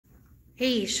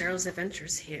Hey, Cheryl's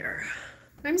Adventures here.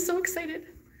 I'm so excited.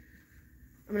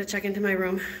 I'm gonna check into my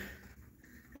room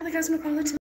at the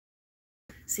Cosmopolitan.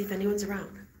 See if anyone's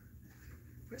around.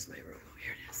 Where's my room? Oh,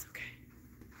 here it is. Okay.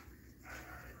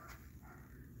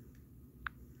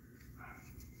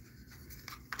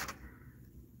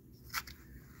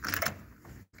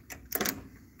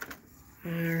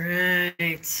 All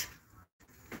right.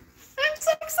 I'm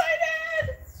so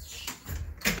excited!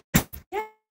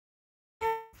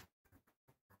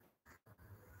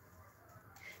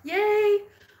 Yay!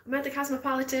 I'm at the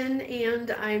Cosmopolitan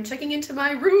and I'm checking into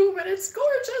my room and it's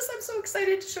gorgeous. I'm so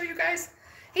excited to show you guys.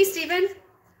 Hey, Steven.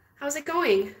 How's it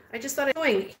going? I just thought it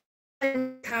was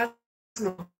going.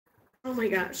 Cosmo. Oh my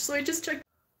gosh. So I just checked.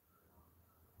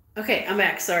 Okay, I'm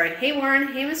back. Sorry. Hey, Warren.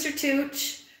 Hey, Mr.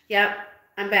 Tooch. Yep,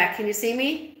 I'm back. Can you see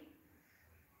me?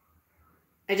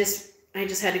 I just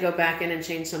had to go back in and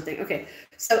change something. Okay,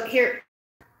 so here,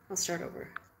 I'll start over.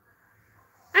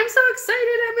 I'm so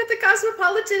excited. I'm at the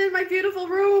Cosmopolitan in my beautiful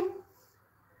room.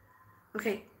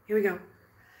 Okay, here we go.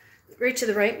 Right to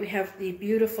the right, we have the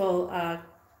beautiful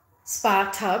spa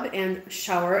tub and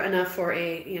shower, enough for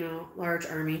a, large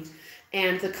army.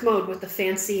 And the commode with the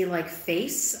fancy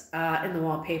face in the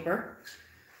wallpaper.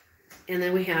 And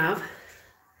then we have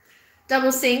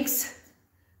double sinks,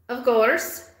 of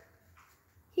course.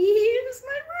 Here's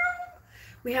my room.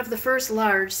 We have the first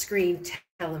large screen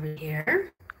television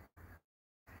here.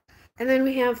 And then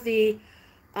we have the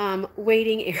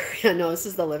waiting area. No, this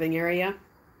is the living area.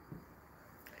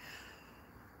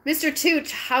 Mr.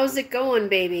 Tooch, how's it going,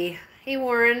 baby? Hey,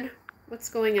 Warren, what's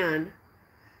going on?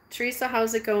 Teresa,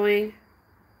 how's it going?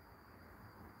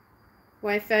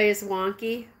 Wi-Fi is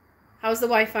wonky. How's the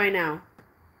Wi-Fi now?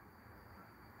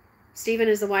 Steven,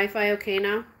 is the Wi-Fi okay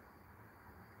now?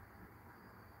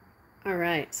 All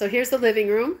right, so here's the living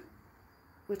room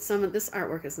with some of this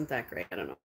artwork. Isn't that great? I don't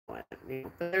know what,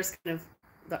 but there's kind of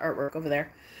the artwork over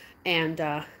there. And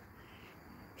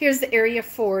here's the area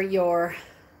for your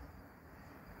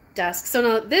desk. So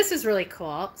now this is really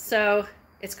cool. So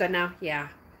it's good now. Yeah.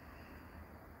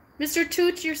 Mr.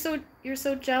 Tooch, you're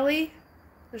so jelly.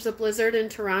 There's a blizzard in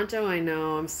Toronto. I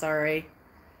know. I'm sorry.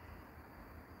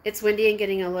 It's windy and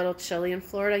getting a little chilly in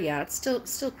Florida. Yeah, it's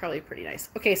still probably pretty nice.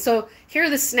 Okay, so here are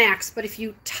the snacks. But if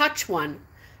you touch one,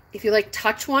 if you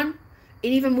touch one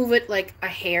and even move it like a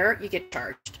hair, you get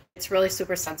charged. It's really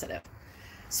super sensitive.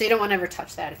 So you don't want to ever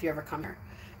touch that if you ever come here.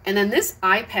 And then this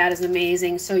iPad is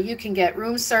amazing. So you can get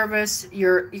room service.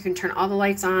 You can turn all the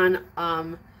lights on,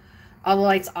 all the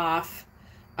lights off.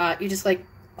 You just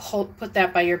put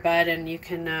that by your bed and you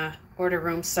can order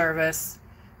room service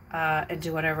and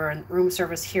do whatever. And room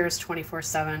service here is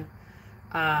 24/7.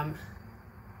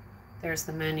 There's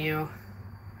the menu.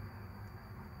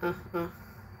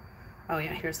 Oh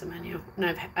yeah, here's the menu.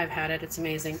 And I've had it. It's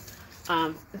amazing.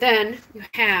 Then you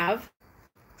have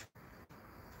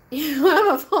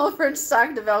a full fridge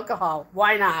stocked of alcohol.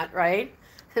 Why not, right?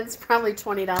 It's probably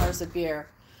 $20 a beer.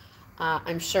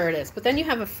 I'm sure it is. But then you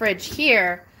have a fridge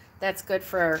here that's good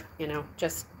for,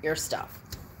 just your stuff.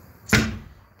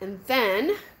 And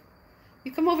then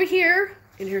you come over here,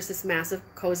 and here's this massive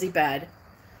cozy bed.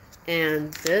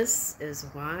 And this is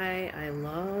why I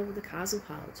love the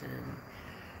Cosmopolitan.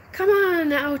 Come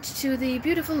on out to the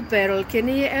beautiful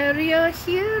balcony area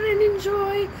here and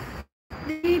enjoy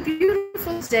the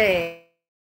beautiful day.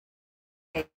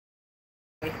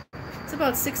 It's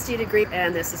about 60 degrees,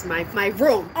 and this is my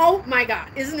room. Oh my God,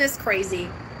 isn't this crazy?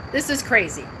 This is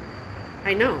crazy.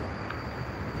 I know.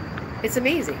 It's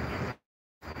amazing.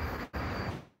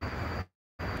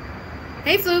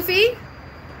 Hey, Floofy.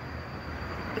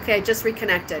 Okay, just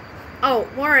reconnected. Oh,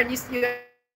 Warren, you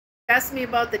asked me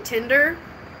about the Tinder.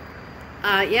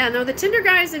 Yeah, no, the Tinder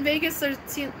guys in Vegas,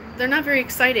 they're not very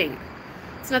exciting.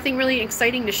 It's nothing really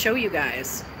exciting to show you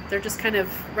guys. They're just kind of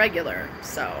regular,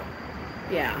 so,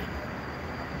 yeah.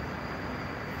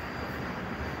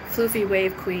 Floofy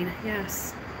wave queen,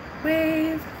 yes.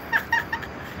 Wave.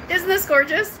 Isn't this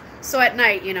gorgeous? So at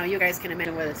night, you guys can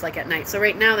imagine what it's like at night. So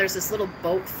right now there's this little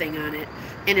boat thing on it,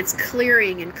 and it's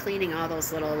clearing and cleaning all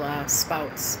those little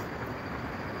spouts.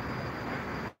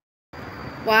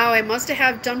 Wow, I must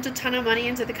have dumped a ton of money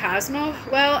into the Cosmo.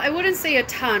 Well, I wouldn't say a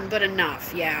ton, but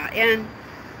enough, yeah. And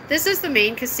this is the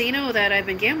main casino that I've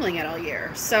been gambling at all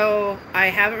year. So I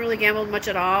haven't really gambled much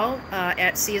at all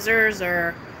at Caesars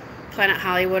or Planet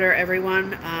Hollywood or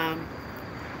everyone.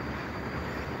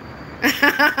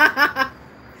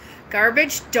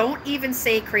 Garbage, don't even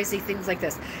say crazy things like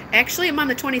this. Actually, I'm on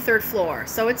the 23rd floor,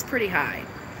 so it's pretty high.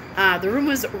 The room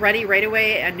was ready right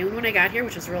away at noon when I got here,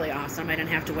 which was really awesome. I didn't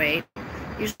have to wait.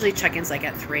 Usually check-in's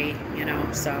at 3,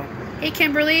 so. Hey,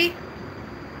 Kimberly.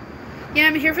 Yeah,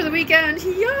 I'm here for the weekend.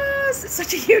 Yes! It's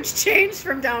such a huge change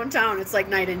from downtown. It's like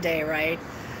night and day, right?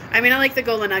 I mean, I like the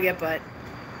Golden Nugget, but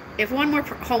if one more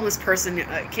homeless person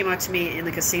came up to me in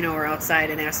the casino or outside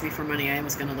and asked me for money, I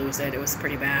was going to lose it. It was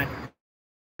pretty bad,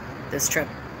 this trip.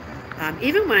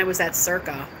 Even when I was at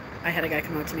Circa, I had a guy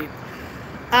come up to me.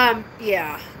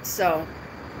 Yeah, so...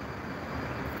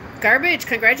 Garbage,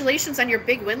 congratulations on your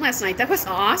big win last night. That was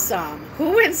awesome.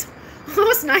 Who wins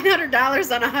almost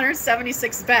 $900 on a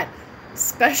 176 bet?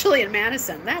 Especially in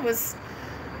Madison. That was...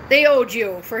 They owed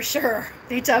you, for sure.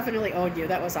 They definitely owed you.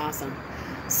 That was awesome.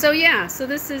 So, yeah. So,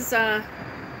 this is... No,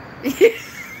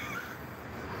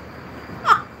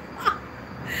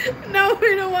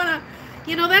 we don't want to...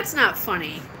 You know, that's not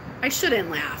funny. I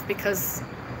shouldn't laugh because...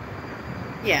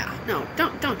 Yeah. No,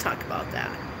 don't talk about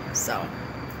that. So...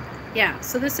 Yeah,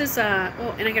 so this is,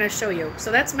 oh, and I gotta show you.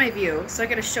 So that's my view. So I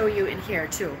gotta show you in here,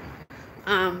 too.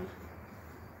 Arnold,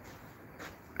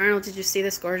 did you see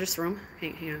this gorgeous room?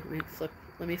 Hang on,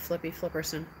 let me flippy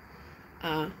flipperson.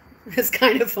 It's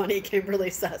kind of funny, Kimberly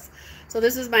says. So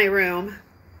this is my room,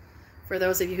 for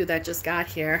those of you that just got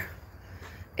here.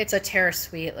 It's a terrace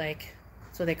suite, like,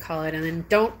 that's what they call it. And then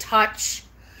don't touch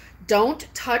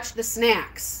the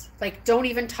snacks. Like, don't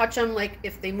even touch them, like,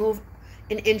 if they move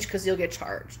an inch, because you'll get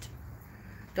charged.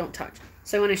 Don't touch.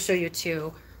 So I want to show you,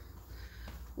 too.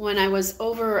 When I was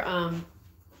over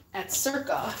at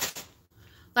Circa,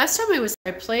 last time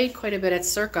I played quite a bit at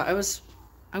Circa. I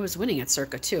was winning at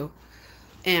Circa too,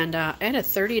 and I had a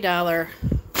 $30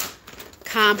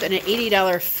 comp and an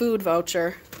 $80 food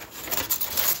voucher.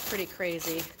 It's pretty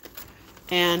crazy,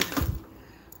 and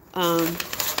I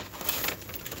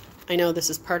know this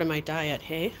is part of my diet,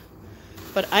 hey,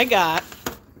 but I got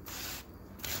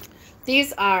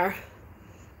these are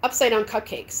upside down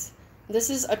cupcakes. This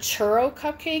is a churro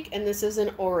cupcake, and this is an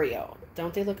Oreo.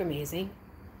 Don't they look amazing?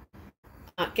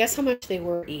 Guess how much they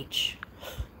were each?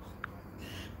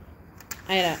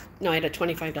 I had a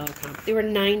 $25 comp. They were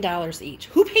 $9 each.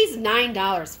 Who pays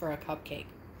 $9 for a cupcake?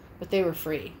 But they were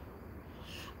free.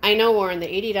 I know, Warren, the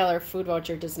 $80 food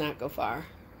voucher does not go far.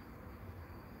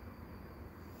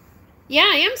 Yeah,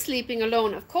 I am sleeping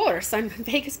alone, of course. I'm in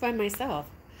Vegas by myself.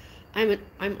 I'm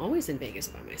always in Vegas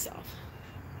by myself.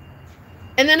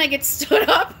 And then I get stood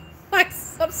up by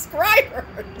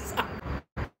subscribers.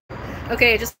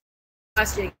 Okay, I just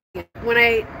lost you again. When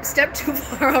I step too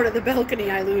far out of the balcony,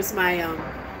 I lose my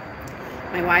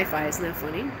my Wi-Fi. Isn't that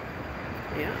funny?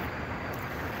 Yeah.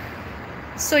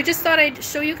 So I just thought I'd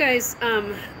show you guys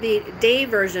the day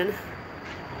version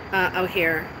out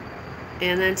here.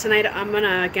 And then tonight I'm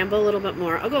gonna gamble a little bit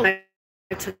more. I'll go live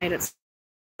tonight at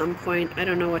some point. I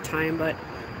don't know what time, but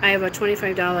I have a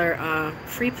 $25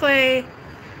 free play,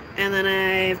 and then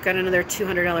I've got another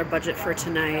 $200 budget for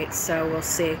tonight. So we'll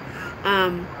see.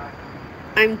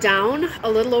 I'm down a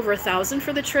little over 1,000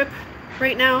 for the trip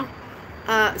right now.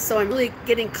 So I'm really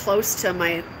getting close to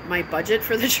my budget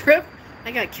for the trip.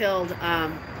 I got killed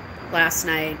last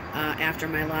night after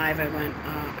my live.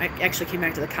 I actually came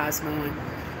back to the Cosmo, and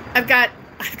I've got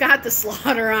the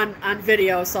slaughter on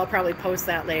video, so I'll probably post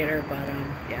that later. But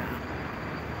yeah.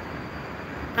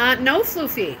 No,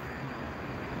 Floofy.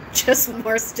 Just one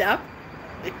more step.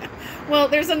 Well,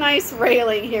 there's a nice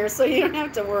railing here, so you don't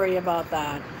have to worry about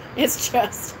that. It's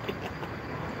just...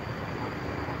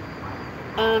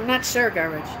 I'm not sure,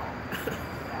 Garbage.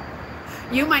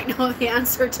 You might know the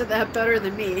answer to that better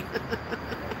than me.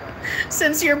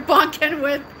 Since you're bunking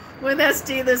with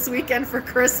SD this weekend for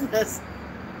Christmas.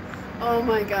 Oh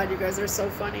my God, you guys are so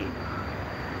funny.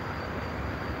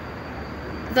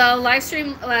 The live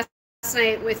stream last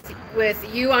night with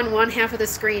you on one half of the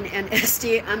screen and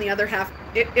SD on the other half,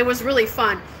 it was really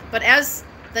fun. But as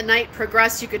the night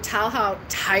progressed, you could tell how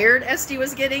tired SD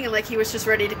was getting, and like he was just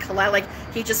ready to collapse. Like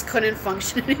he just couldn't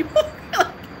function anymore.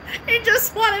 Like, he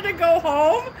just wanted to go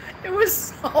home. It was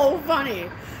so funny.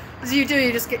 As you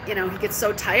just get, he gets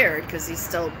so tired because he's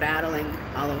still battling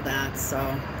all of that. So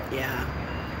yeah.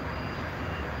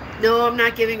 No, I'm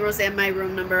not giving Roseanne my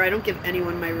room number. I don't give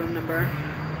anyone my room number.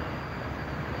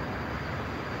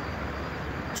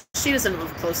 She doesn't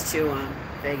live close to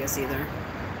Vegas either.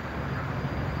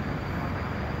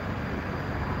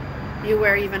 You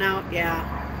wear even out? Yeah.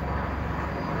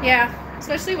 Yeah,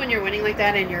 especially when you're winning like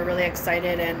that and you're really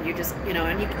excited and you just,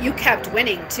 and you kept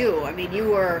winning too. I mean,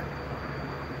 you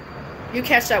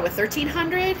cashed out with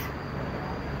 1,300?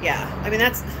 Yeah, I mean,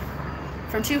 that's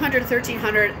from 200 to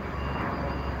 1,300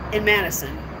 in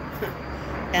Madison.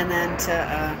 And then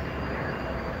to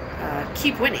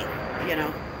keep winning,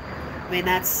 I mean,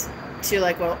 that's to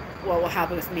like, well, what will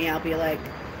happen with me? I'll be like,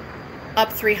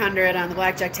 up 300 on the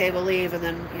blackjack table, leave, and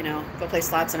then, go play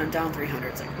slots and I'm down 300.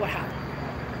 It's like, what happened?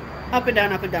 Up and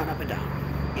down, up and down, up and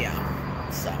down. Yeah.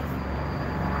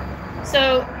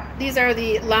 So these are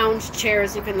the lounge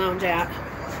chairs you can lounge at.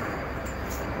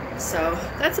 So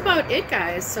that's about it,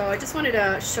 guys. So I just wanted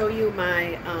to show you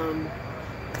my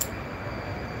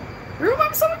room.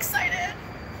 I'm so excited.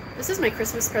 This is my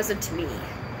Christmas present to me.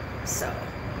 So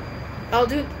I'll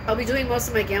be doing most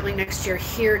of my gambling next year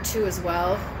here too as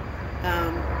well.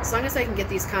 As long as I can get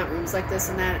these comp rooms like this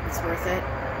and that, it's worth it.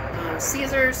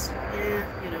 Caesars,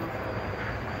 yeah, you know.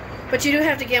 But you do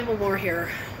have to gamble more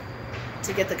here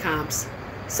to get the comps.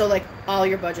 So like all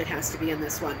your budget has to be in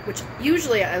this one, which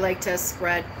usually I like to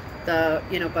spread the,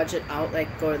 you know, budget out, like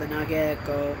go to the Nugget,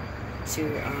 go to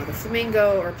the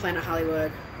Flamingo or Planet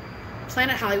Hollywood.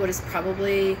 Planet Hollywood is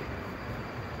probably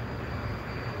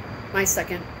my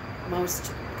second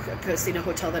most casino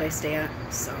hotel that I stay at.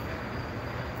 So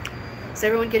is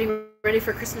everyone getting ready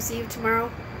for Christmas Eve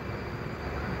tomorrow?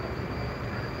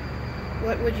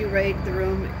 What would you rate the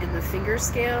room in the finger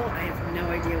scale? I have no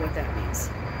idea what that means.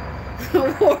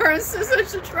 Warren says I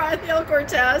should try the El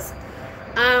Cortez.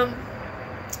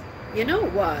 You know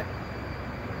what?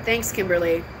 Thanks,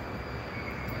 Kimberly.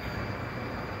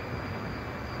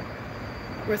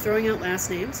 We're throwing out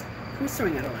last names? Who's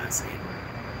throwing out a last name?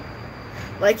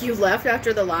 Like you left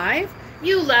after the live?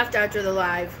 You left after the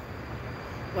live.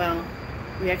 Well,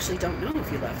 we actually don't know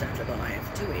if you left after the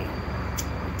live, do we?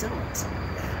 We don't.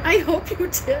 I hope you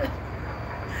did.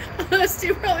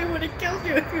 Steve probably would have killed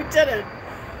you if you didn't.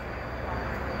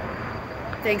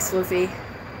 Thanks, Floofy.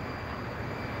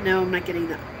 No, I'm not getting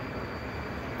the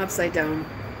upside down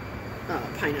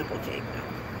pineapple cake. No.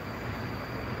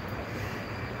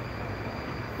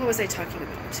 What was I talking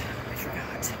about? I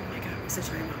forgot. Oh my god, what was I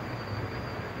talking about?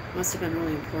 Must have been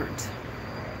really important.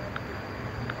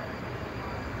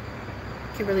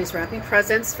 Kimberly's wrapping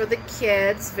presents for the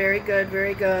kids. Very good,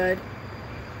 very good.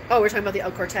 Oh, we're talking about the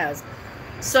El Cortez.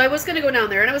 So I was going to go down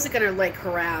there, and I wasn't going to, like,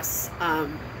 harass,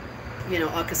 you know,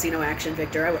 all casino action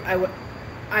Victor.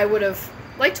 I would have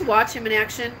liked to watch him in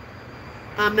action,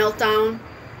 Meltdown,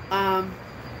 and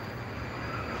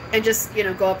just, you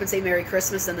know, go up and say Merry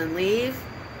Christmas and then leave.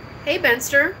 Hey,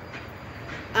 Benster.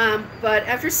 But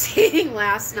after seeing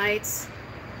last night's,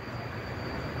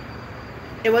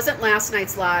 it wasn't last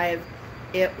night's live,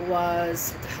 it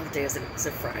was, what the hell day is it? Is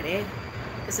it Friday?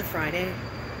 Is it Friday?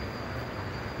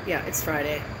 Yeah, it's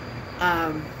Friday.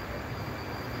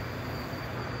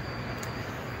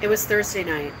 It was Thursday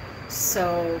night.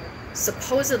 So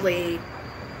supposedly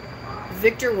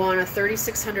Victor won a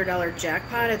 $3,600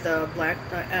 jackpot at the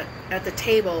at the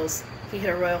tables. He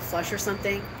hit a royal flush or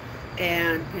something,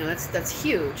 and you know that's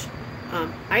huge.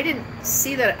 I didn't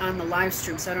see that on the live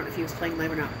stream, so I don't know if he was playing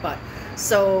live or not. But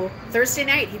so Thursday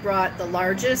night he brought the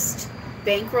largest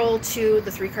bankroll to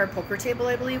the 3-card poker table.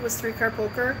 I believe was 3-card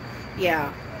poker.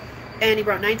 Yeah. And he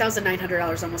brought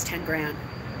 $9,900, almost 10 grand,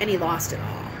 and he lost it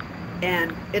all.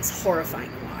 And it's horrifying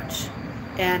to watch.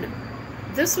 And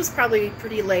this was probably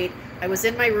pretty late. I was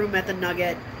in my room at the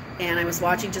Nugget, and I was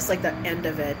watching just like the end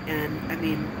of it. And I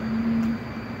mean,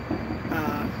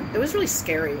 it was really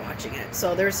scary watching it.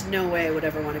 So there's no way I would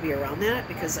ever want to be around that,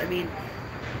 because I mean,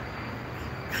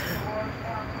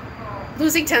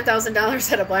 losing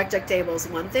 $10,000 at a blackjack table is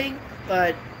one thing,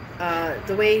 but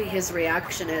the way his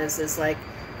reaction is like,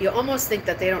 you almost think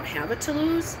that they don't have it to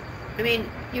lose. I mean,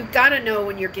 you gotta know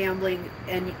when you're gambling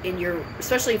and you're,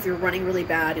 especially if you're running really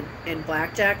bad in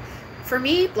blackjack. For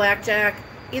me, blackjack,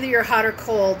 either you're hot or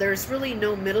cold. There's really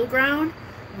no middle ground.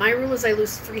 My rule is I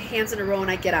lose 3 hands in a row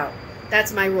and I get out.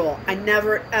 That's my rule. I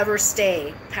never ever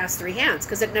stay past 3 hands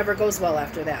because it never goes well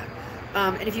after that.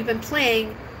 And if you've been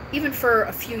playing even for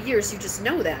a few years, you just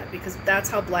know that, because that's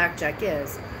how blackjack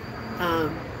is.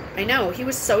 I know he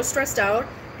was so stressed out.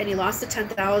 And he lost the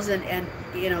 $10,000, and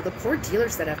you know the poor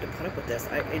dealers that have to put up with this.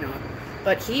 You know,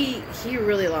 but he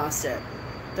really lost it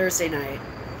Thursday night.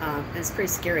 And it's pretty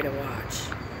scary to watch.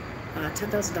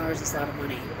 $10,000 is a lot of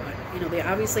money, but you know they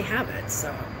obviously have it.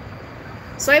 So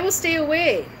I will stay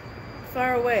away,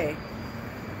 far away.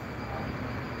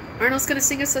 Arnold's gonna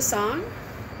sing us a song.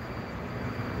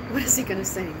 What is he gonna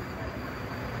sing?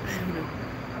 I don't know.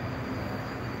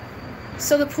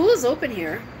 So the pool is open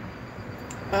here.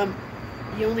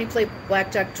 You only play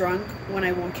blackjack drunk when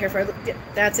I won't care for it.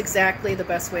 That's exactly the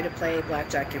best way to play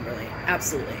blackjack, Kimberly.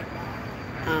 Absolutely.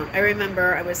 I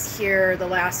remember I was here the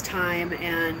last time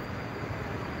and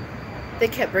they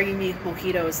kept bringing me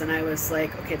mojitos, and I was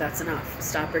like, okay, that's enough.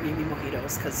 Stop bringing me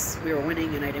mojitos, because we were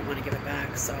winning and I didn't want to give it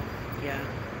back. So, yeah.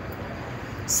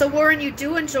 So, Warren, you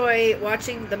do enjoy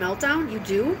watching the Meltdown? You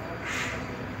do?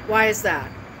 Why is that?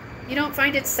 You don't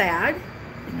find it sad?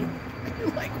 You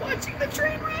like watching the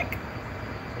train wreck?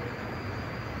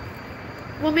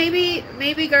 Well,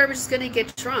 maybe Garbage is gonna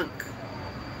get drunk.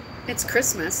 It's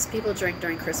Christmas. People drink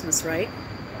during Christmas, right?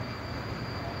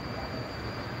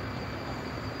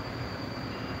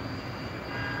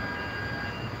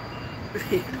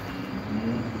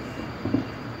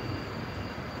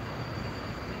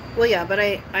 Well, yeah, but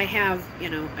I have, you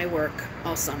know, I work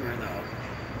all summer though.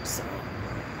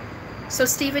 So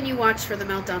Steven, you watch for the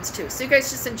meltdowns too. So you guys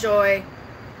just enjoy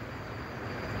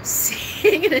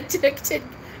seeing an addicted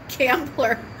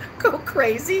gambler go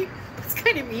crazy. It's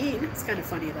kind of mean. It's kind of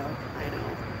funny though. I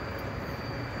know.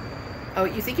 Oh,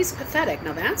 you think he's pathetic?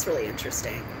 Now that's really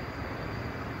interesting.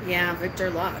 Yeah, Victor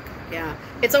Luck. Yeah.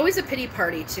 It's always a pity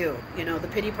party too. You know, the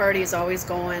pity party is always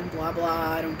going blah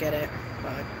blah. I don't get it.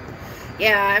 But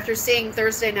yeah, after seeing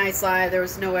Thursday Nights Live, there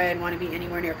was no way I'd want to be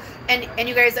anywhere near. And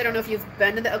you guys, I don't know if you've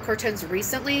been to the El Cortez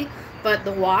recently, but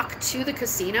the walk to the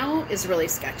casino is really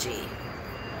sketchy.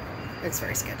 It's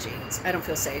very sketchy. I don't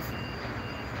feel safe.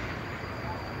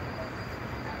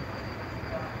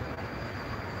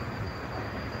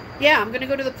 Yeah, I'm going to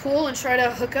go to the pool and try to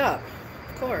hook up.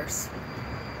 Of course.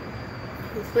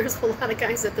 There's a lot of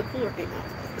guys at the pool right now.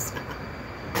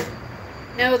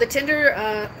 No, the Tinder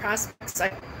prospects,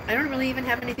 I don't really even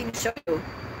have anything to show you.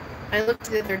 I looked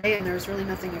the other day and there was really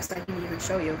nothing exciting to even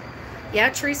show you. Yeah,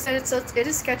 Teresa, it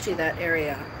is sketchy, that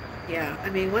area. Yeah, I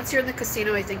mean, once you're in the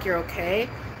casino, I think you're okay.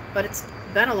 But it's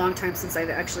been a long time since I've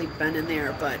actually been in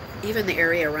there. But even the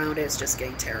area around it is just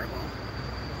getting terrible.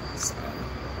 So,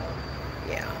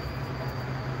 yeah.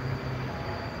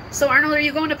 So, Arnold, are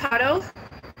you going to Pato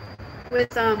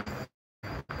with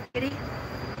Kitty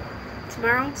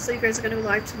tomorrow? So you guys are going to go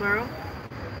live tomorrow?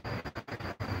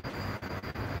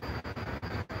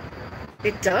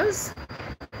 It does?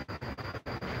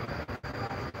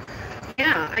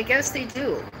 Yeah, I guess they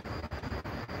do.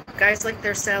 Guys like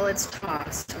their salads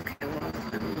tossed. Okay, well,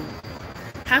 I don't know.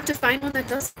 Have to find one that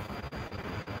does.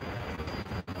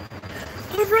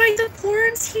 All right, the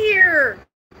porn's here.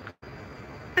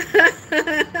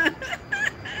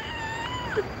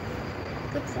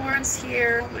 The porn's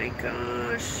here. Oh my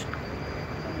gosh.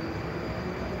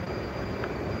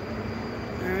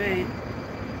 All right.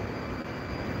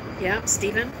 Yeah,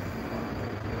 Steven.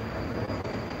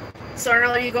 So,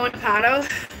 Arnold, are you going to Pato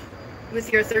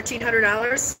with your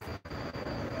 $1,300?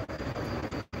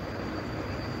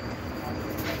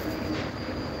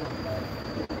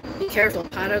 Be careful.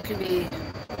 Pato can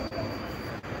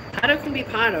be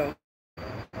Pato.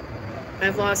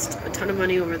 I've lost a ton of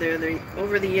money over there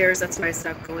over the years. That's why I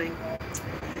stopped going.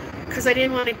 Because I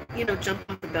didn't want to, you know, jump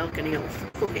off the balcony all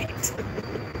the way.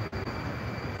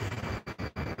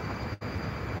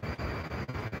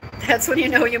 That's when you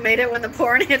know you made it, when the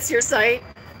porn hits your site.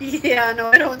 Yeah, no,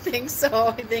 I don't think so.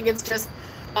 I think it's just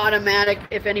automatic.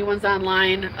 If anyone's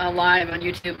online live on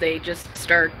YouTube, they just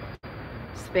start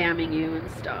spamming you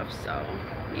and stuff. So,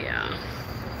 yeah.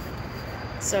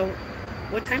 So,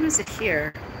 what time is it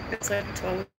here? It's like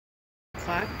 12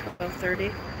 o'clock,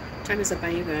 12:30. What time is it by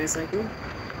you guys? Like, ooh.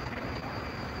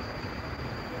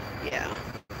 Yeah.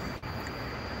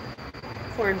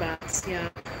 Porn box, yeah.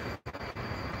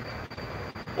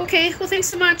 Okay, well, thanks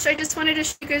so much. I just wanted to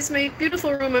show you guys my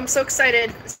beautiful room. I'm so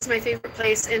excited. This is my favorite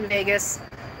place in Vegas.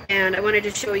 And I wanted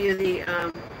to show you the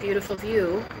beautiful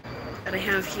view that I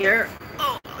have here.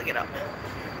 Oh, I'll get up.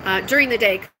 During the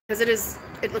day, because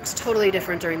it looks totally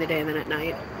different during the day than at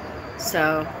night.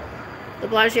 So, the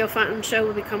Bellagio Fountain Show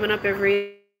will be coming up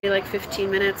every, like,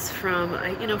 15 minutes from,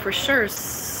 you know, for sure,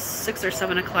 6 or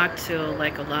 7 o'clock till,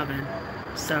 like, 11.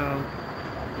 So,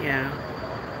 yeah.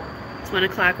 It's 1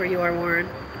 o'clock where you are, Warren.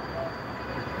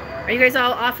 Are you guys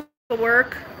all off of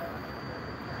work?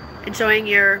 Enjoying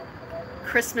your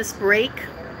Christmas break?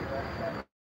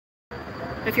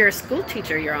 If you're a school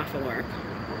teacher, you're off of work,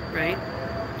 right?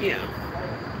 Yeah.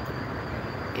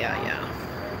 Yeah, yeah.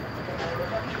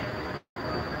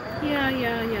 Yeah,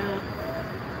 yeah, yeah.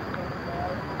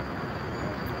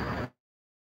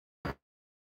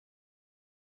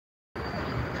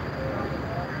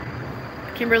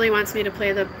 Kimberly wants me to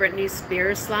play the Britney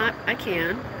Spears slot. I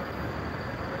can.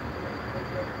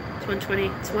 It's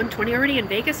 1:20. It's 1:20 already in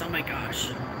Vegas? Oh my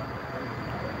gosh.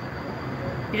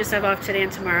 You just have off today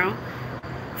and tomorrow?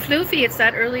 Floofy, it's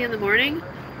that early in the morning?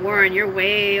 Warren, you're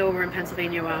way over in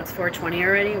Pennsylvania. Wow, it's 4:20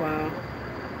 already? Wow.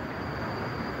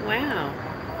 Wow.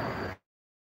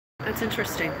 That's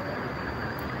interesting.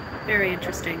 Very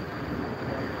interesting.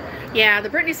 Yeah, the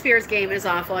Britney Spears game is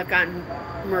awful. I've gotten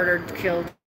murdered,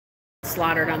 killed,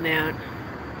 slaughtered on that.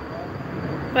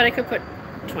 But I could put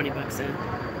 20 bucks in.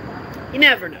 You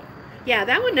never know. Yeah,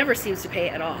 that one never seems to pay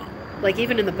at all. Like,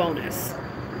 even in the bonus.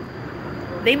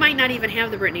 They might not even have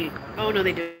the Britney. Oh, no,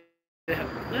 they do.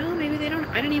 Well, maybe they don't.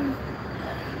 I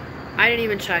didn't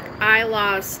even check. I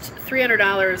lost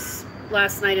 $300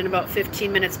 last night in about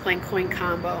 15 minutes playing Coin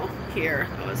Combo here.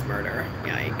 That was murder.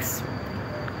 Yikes.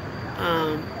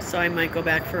 So I might go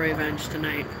back for revenge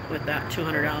tonight with that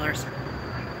 $200.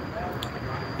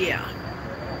 Yeah.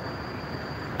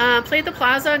 Play at the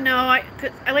Plaza? No, I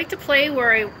like to play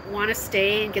where I want to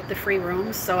stay and get the free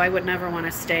rooms, so I would never want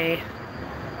to stay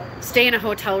in a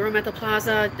hotel room at the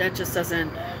Plaza. That just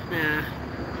doesn't, nah.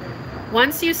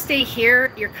 Once you stay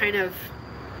here, you're kind of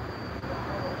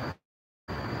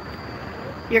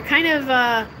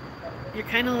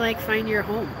like find your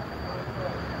home.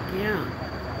 Yeah.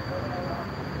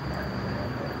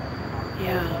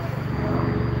 Yeah.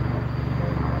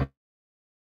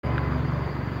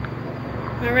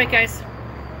 All right, guys.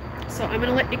 So I'm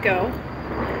gonna let you go.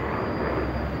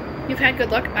 You've had good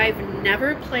luck. I've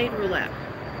never played roulette.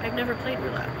 I've never played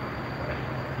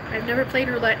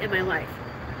roulette in my life.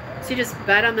 So you just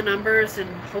bet on the numbers and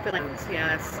hope it lands.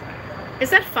 Yeah, is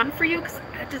that fun for you? Because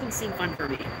that doesn't seem fun for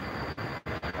me.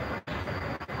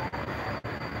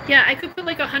 Yeah, I could put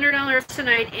like $100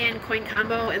 tonight in Coin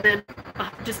Combo and then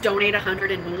just donate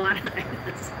 100 in Mulan.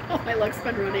 Oh, my luck's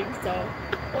been running so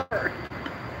hard.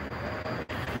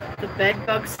 The bed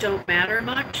bugs don't matter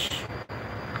much.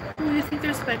 Do you think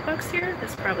there's bed bugs here?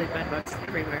 There's probably bed bugs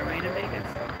everywhere, right, in Vegas?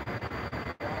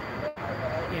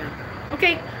 Yeah.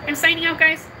 Okay, I'm signing out,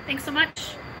 guys. Thanks so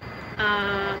much.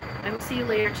 I will see you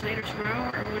later tonight or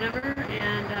tomorrow or whenever.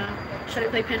 And should I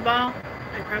play pinball?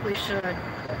 I probably should.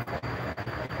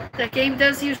 That game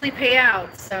does usually pay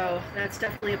out, so that's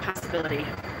definitely a possibility.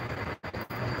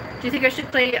 Do you think I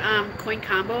should play Coin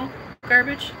Combo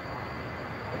garbage?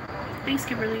 Thanks,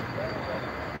 Kimberly.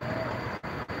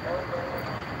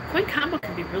 Coin Combo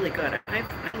can be really good. I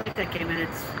like that game, and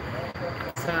it's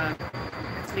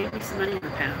made me some money in the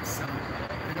past, so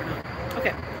I don't know.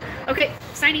 Okay,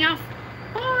 signing off.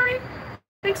 Bye.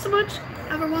 Thanks so much.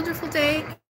 Have a wonderful day.